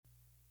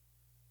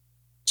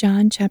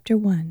John chapter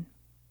 1.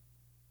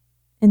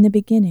 In the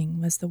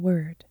beginning was the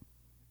Word,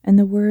 and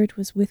the Word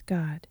was with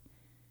God,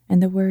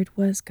 and the Word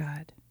was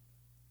God.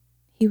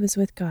 He was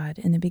with God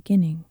in the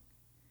beginning.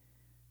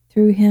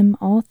 Through him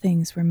all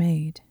things were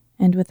made,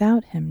 and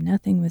without him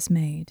nothing was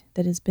made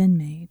that has been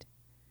made.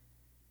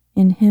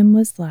 In him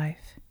was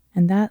life,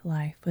 and that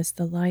life was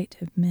the light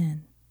of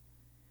men.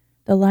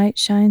 The light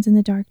shines in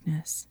the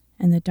darkness,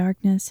 and the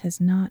darkness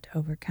has not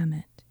overcome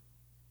it.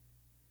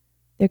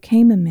 There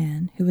came a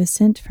man who was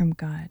sent from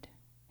God.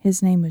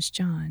 His name was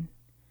John.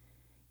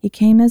 He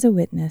came as a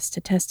witness to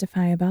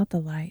testify about the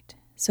light,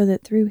 so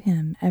that through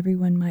him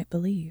everyone might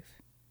believe.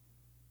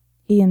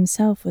 He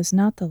himself was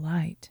not the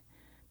light,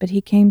 but he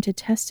came to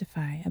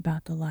testify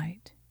about the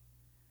light.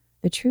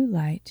 The true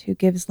light, who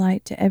gives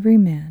light to every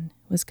man,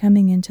 was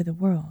coming into the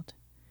world.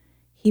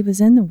 He was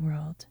in the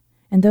world,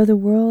 and though the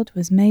world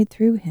was made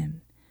through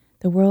him,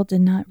 the world did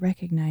not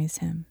recognize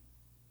him.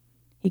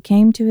 He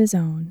came to his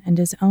own, and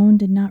his own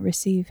did not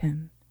receive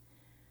him.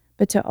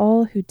 But to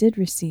all who did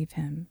receive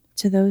him,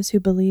 to those who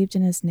believed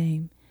in his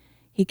name,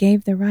 he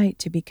gave the right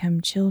to become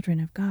children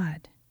of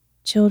God,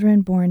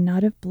 children born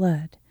not of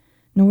blood,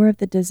 nor of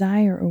the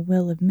desire or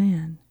will of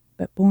man,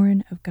 but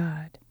born of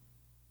God.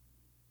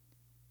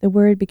 The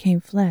Word became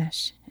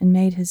flesh and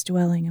made his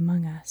dwelling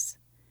among us.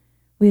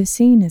 We have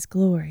seen his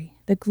glory,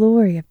 the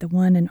glory of the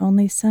one and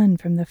only Son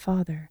from the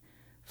Father,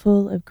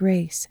 full of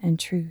grace and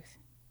truth.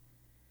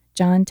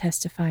 John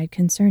testified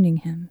concerning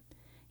him.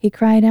 He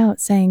cried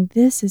out, saying,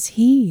 "This is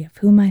he of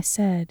whom I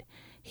said,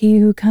 'He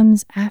who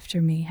comes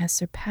after me has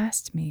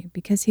surpassed me,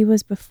 because he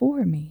was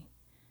before me.'"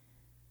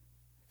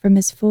 From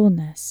his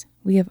fullness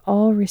we have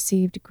all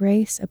received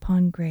grace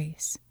upon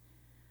grace.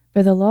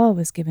 For the law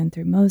was given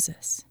through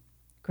Moses.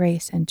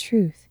 Grace and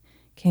truth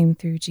came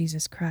through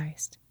Jesus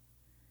Christ.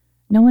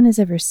 No one has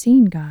ever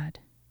seen God,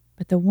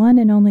 but the one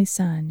and only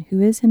Son,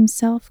 who is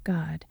himself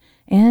God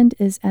and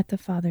is at the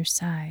Father's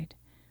side,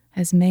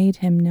 has made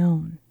him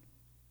known.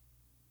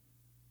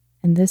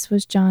 And this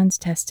was John's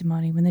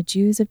testimony when the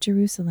Jews of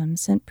Jerusalem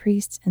sent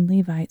priests and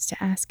Levites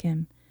to ask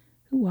him,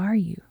 "Who are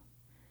you?"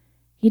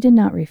 He did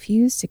not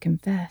refuse to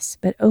confess,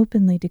 but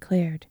openly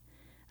declared,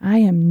 "I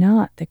am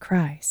not the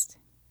Christ."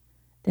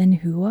 "Then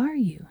who are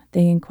you?"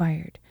 they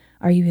inquired.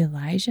 "Are you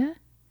Elijah?"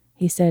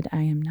 He said,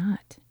 "I am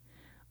not."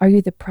 "Are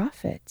you the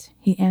prophet?"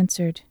 He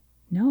answered,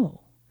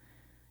 "No."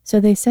 So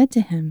they said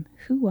to him,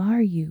 "Who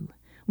are you?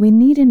 We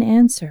need an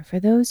answer for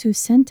those who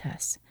sent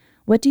us.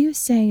 What do you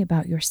say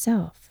about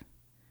yourself?"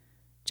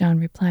 John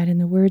replied in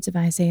the words of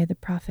Isaiah the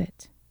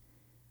prophet,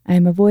 "I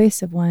am a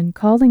voice of one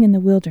calling in the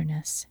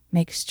wilderness,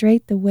 'Make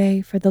straight the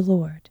way for the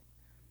Lord.'"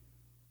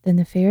 Then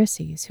the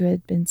Pharisees who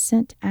had been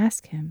sent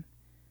asked him,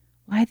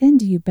 "Why then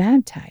do you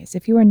baptize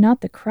if you are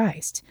not the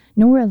Christ,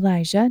 nor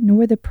Elijah,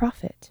 nor the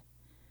prophet?"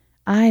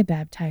 "I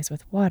baptize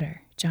with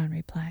water," John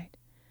replied,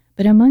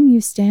 "but among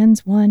you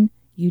stands one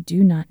you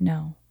do not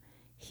know.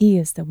 He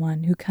is the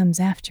one who comes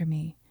after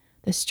me,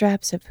 the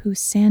straps of whose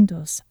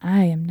sandals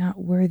I am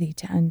not worthy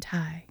to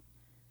untie."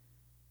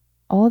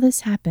 All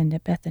this happened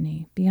at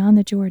Bethany, beyond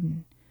the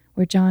Jordan,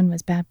 where John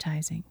was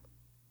baptizing.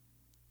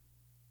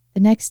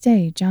 The next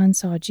day John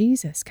saw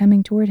Jesus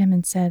coming toward him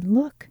and said,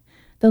 "Look,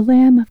 the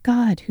Lamb of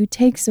God who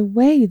takes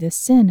away the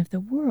sin of the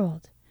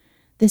world.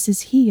 This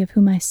is he of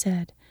whom I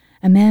said,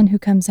 'A man who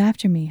comes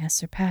after me has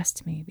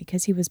surpassed me,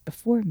 because he was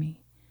before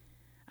me.'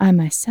 I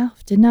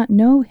myself did not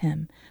know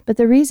him, but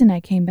the reason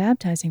I came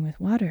baptizing with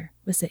water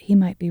was that he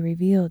might be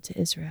revealed to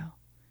Israel."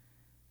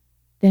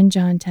 Then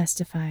John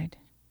testified,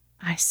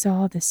 "I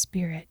saw the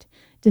Spirit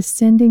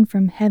descending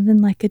from heaven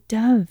like a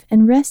dove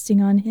and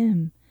resting on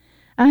him.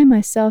 I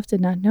myself did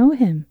not know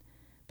him,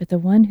 but the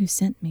one who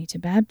sent me to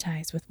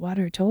baptize with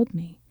water told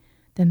me,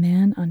 'The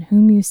man on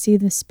whom you see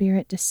the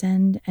Spirit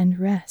descend and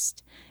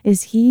rest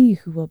is he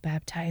who will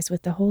baptize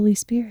with the Holy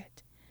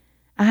Spirit.'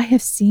 I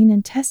have seen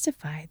and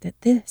testified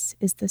that this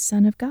is the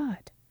Son of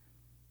God."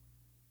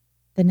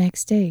 The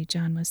next day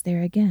John was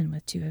there again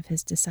with 2 of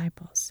his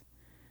disciples.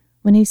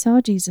 When he saw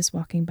Jesus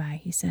walking by,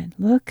 he said,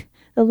 "Look,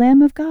 the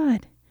Lamb of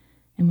God."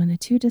 And when the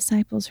 2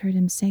 disciples heard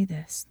him say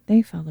this,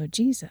 they followed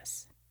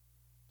Jesus.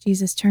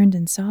 Jesus turned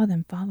and saw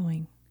them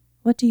following.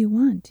 "What do you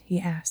want?"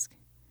 he asked.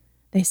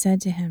 They said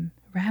to him,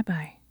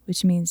 "Rabbi,"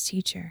 which means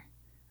teacher,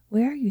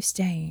 "where are you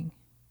staying?"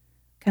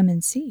 "Come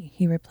and see,"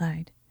 he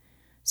replied.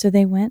 So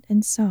they went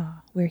and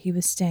saw where he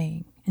was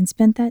staying, and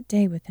spent that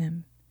day with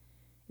him.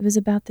 It was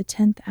about the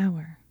 10th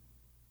hour.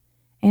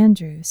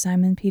 Andrew,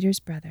 Simon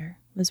Peter's brother,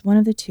 was one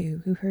of the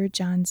 2 who heard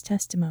John's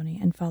testimony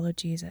and followed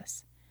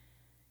Jesus.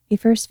 He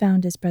first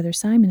found his brother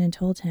Simon and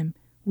told him,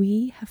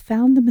 "We have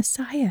found the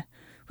Messiah,"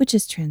 which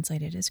is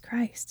translated as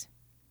Christ.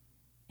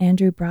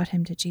 Andrew brought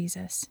him to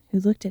Jesus, who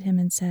looked at him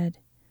and said,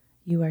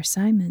 "You are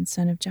Simon,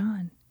 son of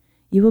John.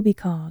 You will be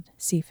called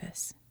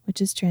Cephas,"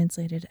 which is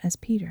translated as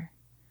Peter.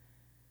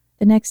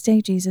 The next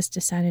day Jesus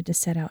decided to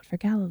set out for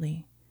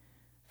Galilee.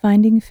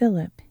 Finding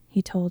Philip,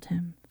 he told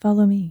him,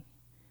 "Follow me."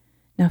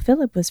 Now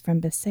Philip was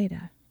from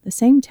Bethsaida, the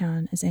same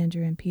town as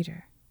Andrew and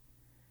Peter.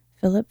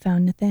 Philip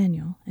found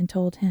Nathanael and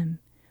told him,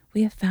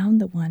 "We have found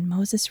the one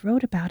Moses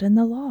wrote about in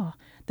the law,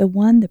 the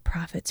one the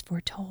prophets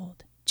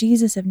foretold,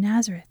 Jesus of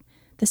Nazareth,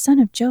 the son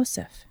of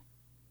Joseph."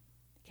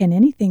 "Can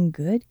anything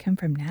good come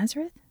from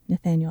Nazareth?"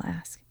 Nathanael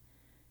asked.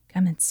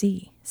 "Come and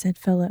see," said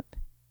Philip.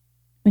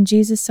 When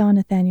Jesus saw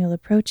Nathanael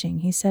approaching,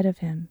 he said of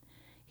him,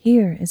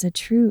 "Here is a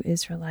true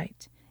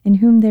Israelite, in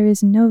whom there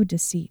is no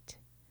deceit."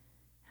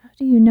 "How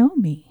do you know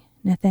me?"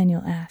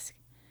 Nathanael asked.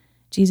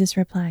 Jesus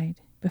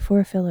replied,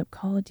 "Before Philip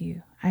called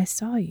you, I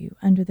saw you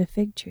under the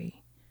fig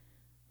tree."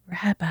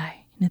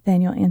 "Rabbi,"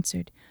 Nathanael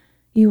answered,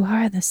 "you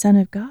are the Son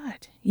of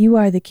God. You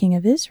are the King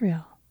of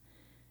Israel."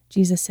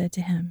 Jesus said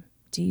to him,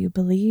 "Do you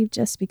believe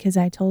just because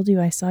I told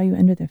you I saw you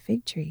under the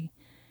fig tree?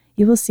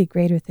 You will see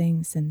greater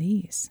things than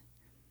these."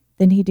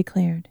 Then he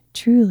declared,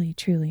 "Truly,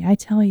 truly, I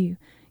tell you,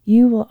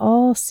 you will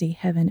all see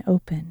heaven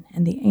open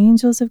and the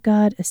angels of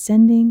God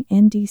ascending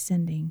and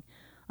descending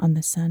on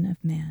the Son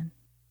of Man."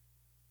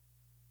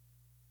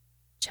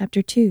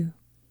 Chapter 2.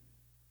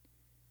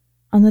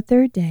 On the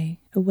third day,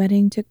 a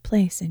wedding took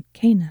place in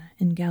Cana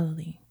in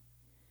Galilee.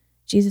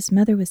 Jesus'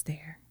 mother was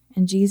there,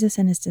 and Jesus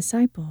and his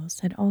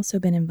disciples had also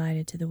been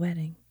invited to the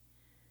wedding.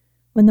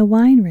 When the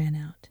wine ran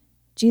out,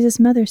 Jesus'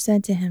 mother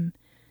said to him,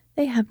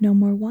 "They have no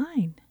more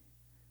wine."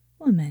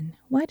 "Woman,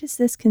 why does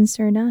this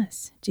concern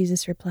us?"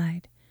 Jesus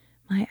replied,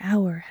 "My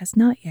hour has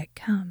not yet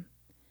come."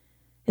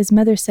 His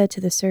mother said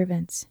to the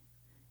servants,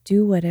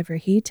 "Do whatever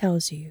he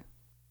tells you."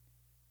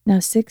 Now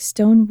 6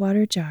 stone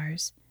water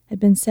jars had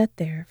been set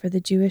there for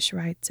the Jewish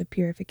rites of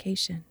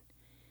purification.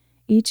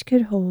 Each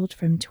could hold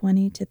from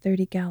 20 to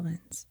 30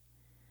 gallons.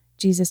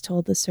 Jesus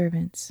told the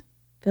servants,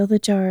 "Fill the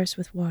jars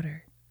with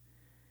water."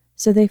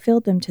 So they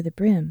filled them to the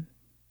brim.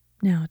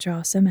 "Now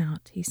draw some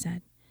out," he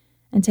said,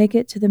 "and take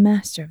it to the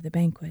master of the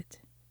banquet."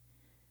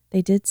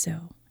 They did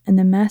so, and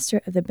the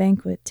master of the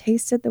banquet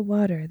tasted the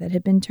water that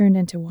had been turned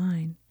into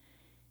wine.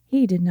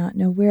 He did not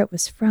know where it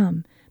was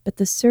from, but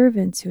the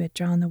servants who had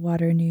drawn the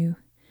water knew.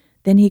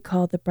 Then he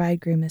called the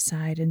bridegroom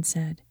aside and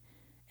said,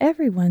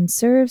 "Everyone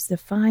serves the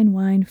fine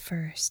wine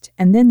first,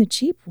 and then the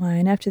cheap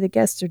wine after the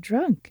guests are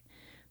drunk.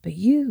 But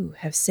you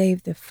have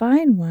saved the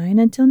fine wine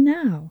until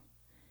now."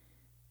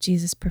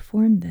 Jesus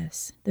performed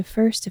this, the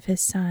first of his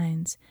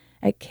signs,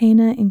 at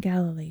Cana in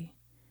Galilee.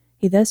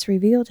 He thus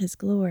revealed his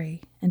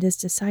glory, and his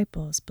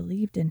disciples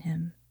believed in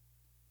him.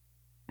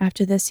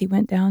 After this he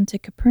went down to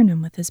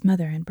Capernaum with his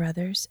mother and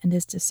brothers and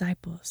his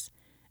disciples,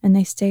 and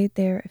they stayed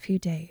there a few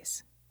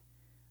days.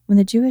 When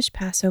the Jewish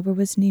Passover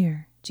was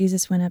near,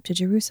 Jesus went up to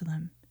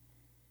Jerusalem.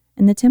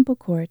 In the temple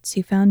courts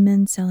he found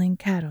men selling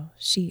cattle,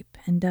 sheep,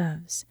 and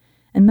doves,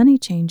 and money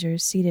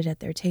changers seated at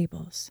their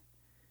tables.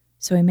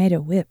 So he made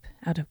a whip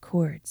out of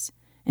cords,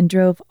 and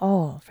drove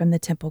all from the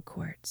temple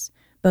courts,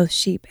 both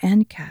sheep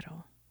and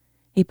cattle.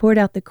 He poured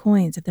out the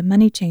coins of the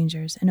money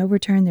changers and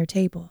overturned their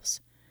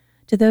tables.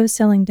 To those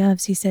selling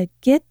doves he said,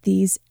 "Get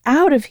these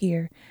out of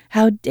here!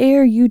 How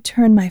dare you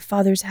turn my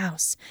Father's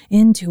house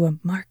into a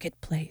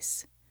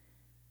marketplace?"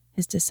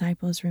 His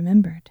disciples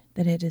remembered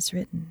that it is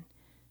written,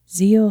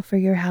 "Zeal for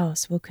your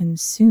house will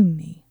consume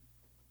me."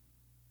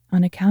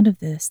 On account of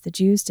this, the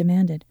Jews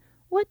demanded,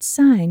 "What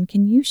sign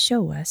can you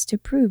show us to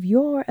prove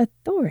your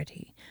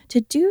authority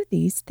to do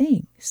these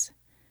things?"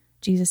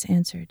 Jesus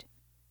answered,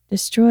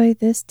 "Destroy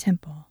this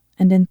temple,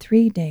 and in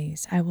 3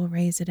 days I will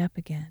raise it up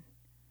again."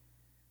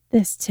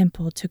 "This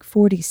temple took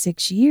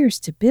 46 years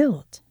to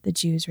build," the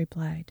Jews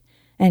replied,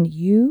 "and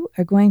you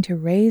are going to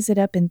raise it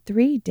up in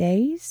 3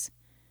 days?"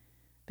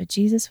 But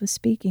Jesus was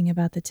speaking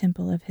about the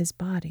temple of his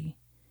body.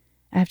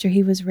 After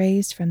he was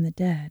raised from the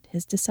dead,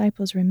 his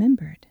disciples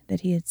remembered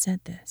that he had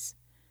said this.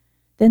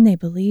 Then they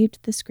believed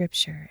the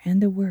scripture and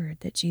the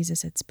word that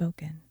Jesus had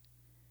spoken.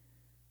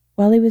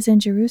 While he was in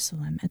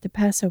Jerusalem at the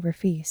Passover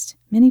feast,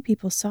 many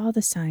people saw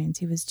the signs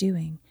he was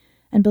doing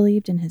and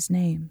believed in his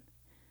name.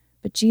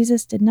 But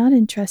Jesus did not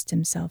entrust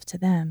himself to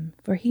them,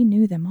 for he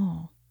knew them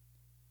all.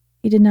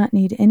 He did not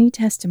need any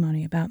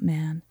testimony about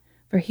man,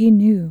 for he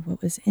knew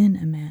what was in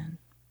a man.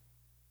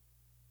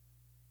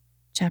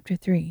 Chapter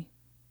 3.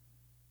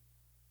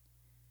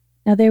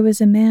 Now there was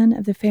a man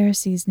of the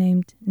Pharisees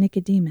named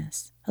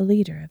Nicodemus, a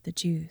leader of the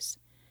Jews.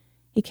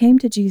 He came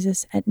to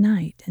Jesus at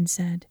night and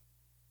said,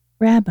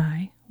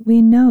 "Rabbi,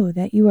 we know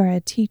that you are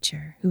a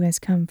teacher who has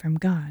come from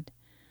God,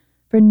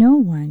 for no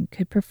one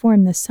could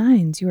perform the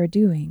signs you are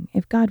doing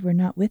if God were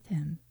not with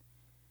him."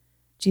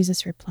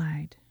 Jesus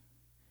replied,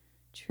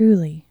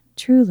 "Truly,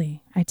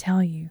 truly, I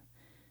tell you,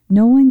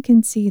 no one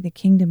can see the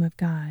kingdom of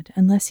God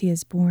unless he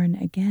is born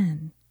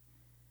again."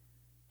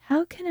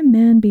 "How can a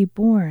man be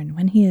born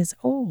when he is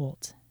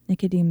old?"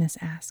 Nicodemus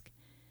asked.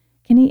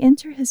 "Can he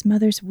enter his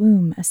mother's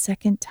womb a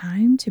second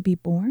time to be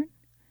born?"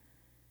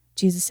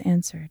 Jesus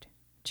answered,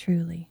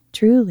 "Truly,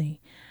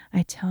 truly,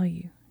 I tell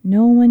you,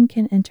 no one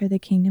can enter the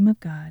kingdom of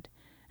God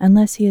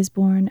unless he is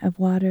born of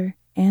water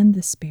and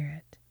the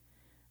Spirit.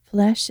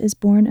 Flesh is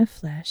born of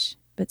flesh,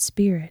 but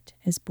Spirit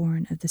is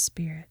born of the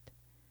Spirit.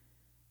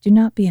 Do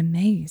not be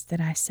amazed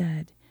that I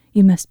said,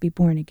 'You must be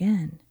born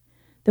again.'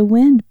 The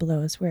wind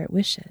blows where it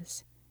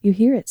wishes. You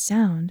hear its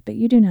sound, but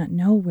you do not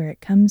know where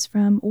it comes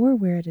from or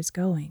where it is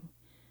going.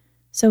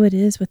 So it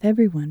is with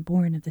everyone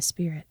born of the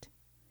Spirit."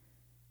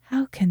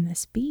 "How can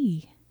this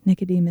be?"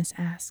 Nicodemus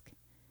asked.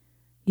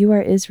 "You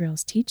are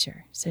Israel's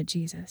teacher," said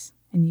Jesus,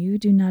 "and you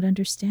do not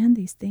understand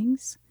these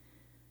things?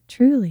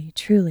 Truly,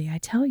 truly, I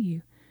tell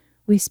you,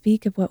 we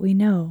speak of what we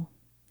know,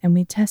 and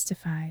we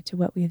testify to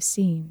what we have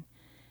seen,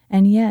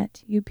 and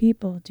yet you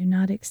people do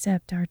not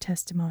accept our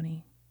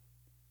testimony.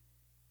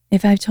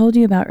 If I've told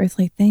you about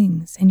earthly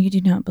things and you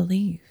do not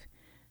believe,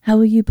 how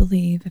will you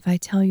believe if I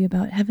tell you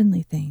about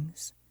heavenly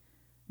things?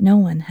 No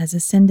one has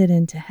ascended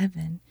into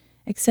heaven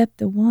except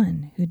the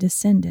one who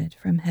descended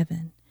from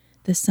heaven,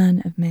 the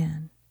Son of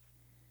Man.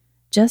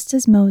 Just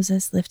as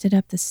Moses lifted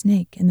up the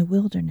snake in the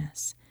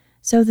wilderness,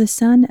 so the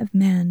Son of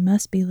Man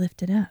must be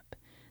lifted up,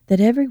 that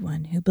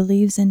everyone who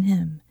believes in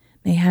him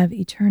may have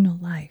eternal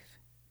life.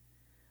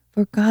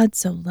 For God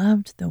so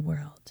loved the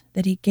world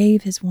that he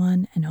gave his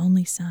one and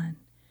only Son,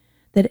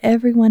 that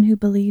everyone who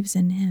believes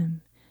in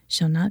him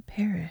shall not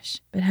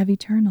perish but have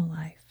eternal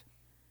life.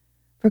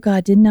 For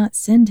God did not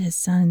send his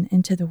Son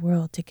into the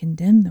world to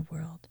condemn the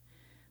world,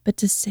 but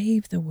to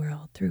save the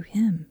world through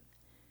him.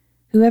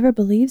 Whoever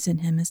believes in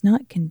him is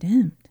not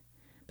condemned,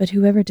 but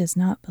whoever does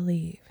not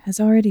believe has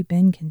already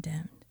been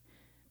condemned,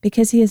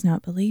 because he has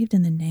not believed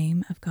in the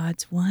name of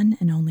God's one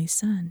and only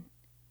Son.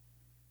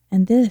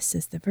 And this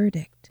is the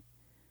verdict.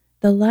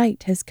 The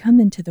light has come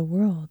into the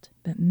world,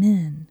 but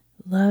men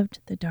loved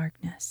the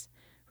darkness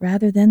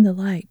rather than the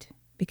light,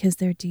 because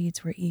their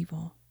deeds were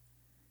evil.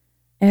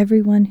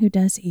 Everyone who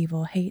does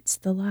evil hates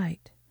the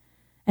light,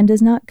 and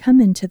does not come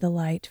into the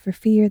light for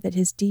fear that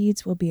his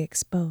deeds will be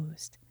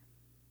exposed.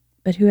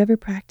 But whoever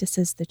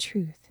practices the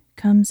truth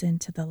comes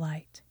into the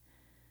light,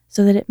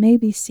 so that it may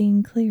be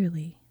seen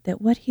clearly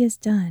that what he has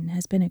done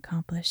has been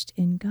accomplished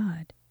in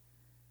God.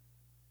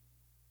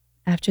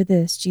 After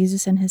this,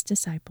 Jesus and his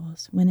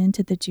disciples went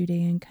into the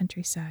Judean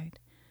countryside,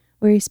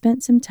 where he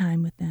spent some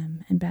time with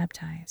them and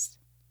baptized.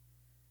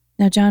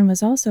 Now John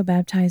was also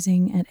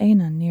baptizing at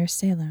Aenon near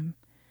Salem,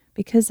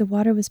 because the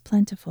water was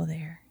plentiful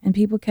there, and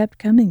people kept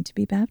coming to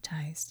be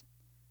baptized,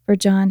 for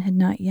John had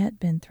not yet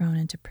been thrown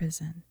into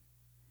prison.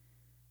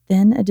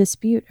 Then a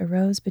dispute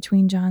arose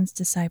between John's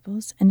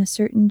disciples and a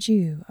certain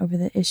Jew over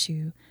the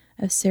issue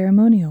of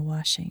ceremonial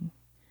washing.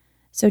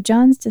 So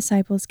John's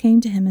disciples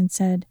came to him and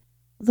said,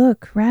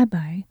 "Look,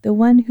 Rabbi, the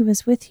one who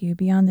was with you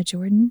beyond the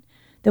Jordan,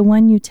 the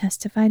one you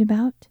testified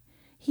about,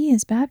 he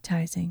is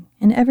baptizing,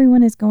 and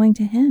everyone is going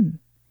to him."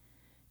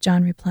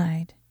 John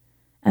replied,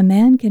 "A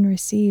man can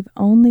receive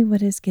only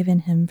what is given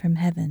him from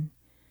heaven.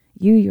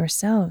 You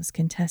yourselves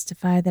can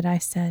testify that I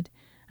said,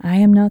 'I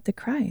am not the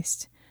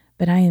Christ,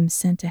 but I am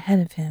sent ahead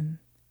of him.'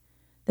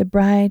 The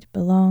bride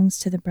belongs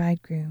to the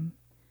bridegroom.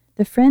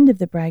 The friend of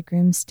the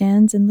bridegroom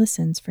stands and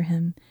listens for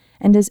him,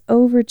 and is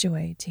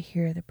overjoyed to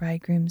hear the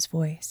bridegroom's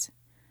voice.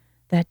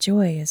 That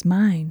joy is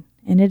mine,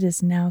 and it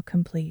is now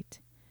complete.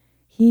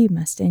 He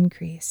must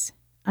increase,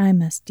 I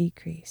must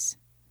decrease.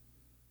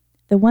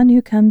 The one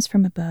who comes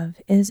from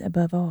above is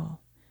above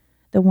all.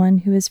 The one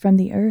who is from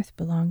the earth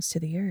belongs to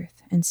the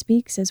earth, and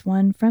speaks as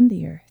one from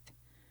the earth.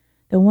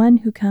 The one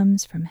who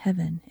comes from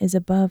heaven is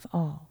above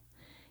all.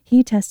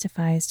 He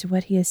testifies to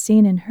what he has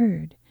seen and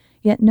heard,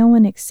 yet no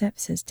one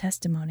accepts his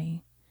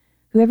testimony.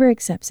 Whoever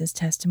accepts his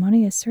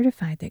testimony is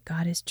certified that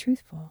God is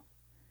truthful.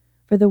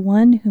 For the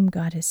one whom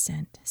God has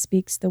sent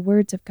speaks the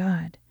words of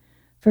God,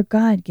 for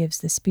God gives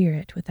the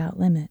Spirit without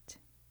limit.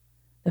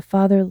 The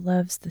Father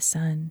loves the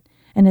Son,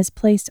 and has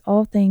placed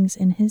all things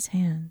in his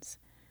hands.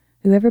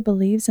 Whoever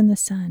believes in the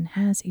Son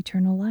has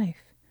eternal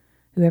life.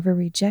 Whoever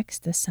rejects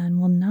the Son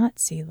will not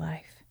see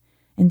life.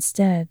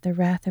 Instead, the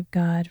wrath of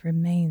God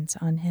remains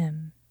on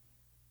him.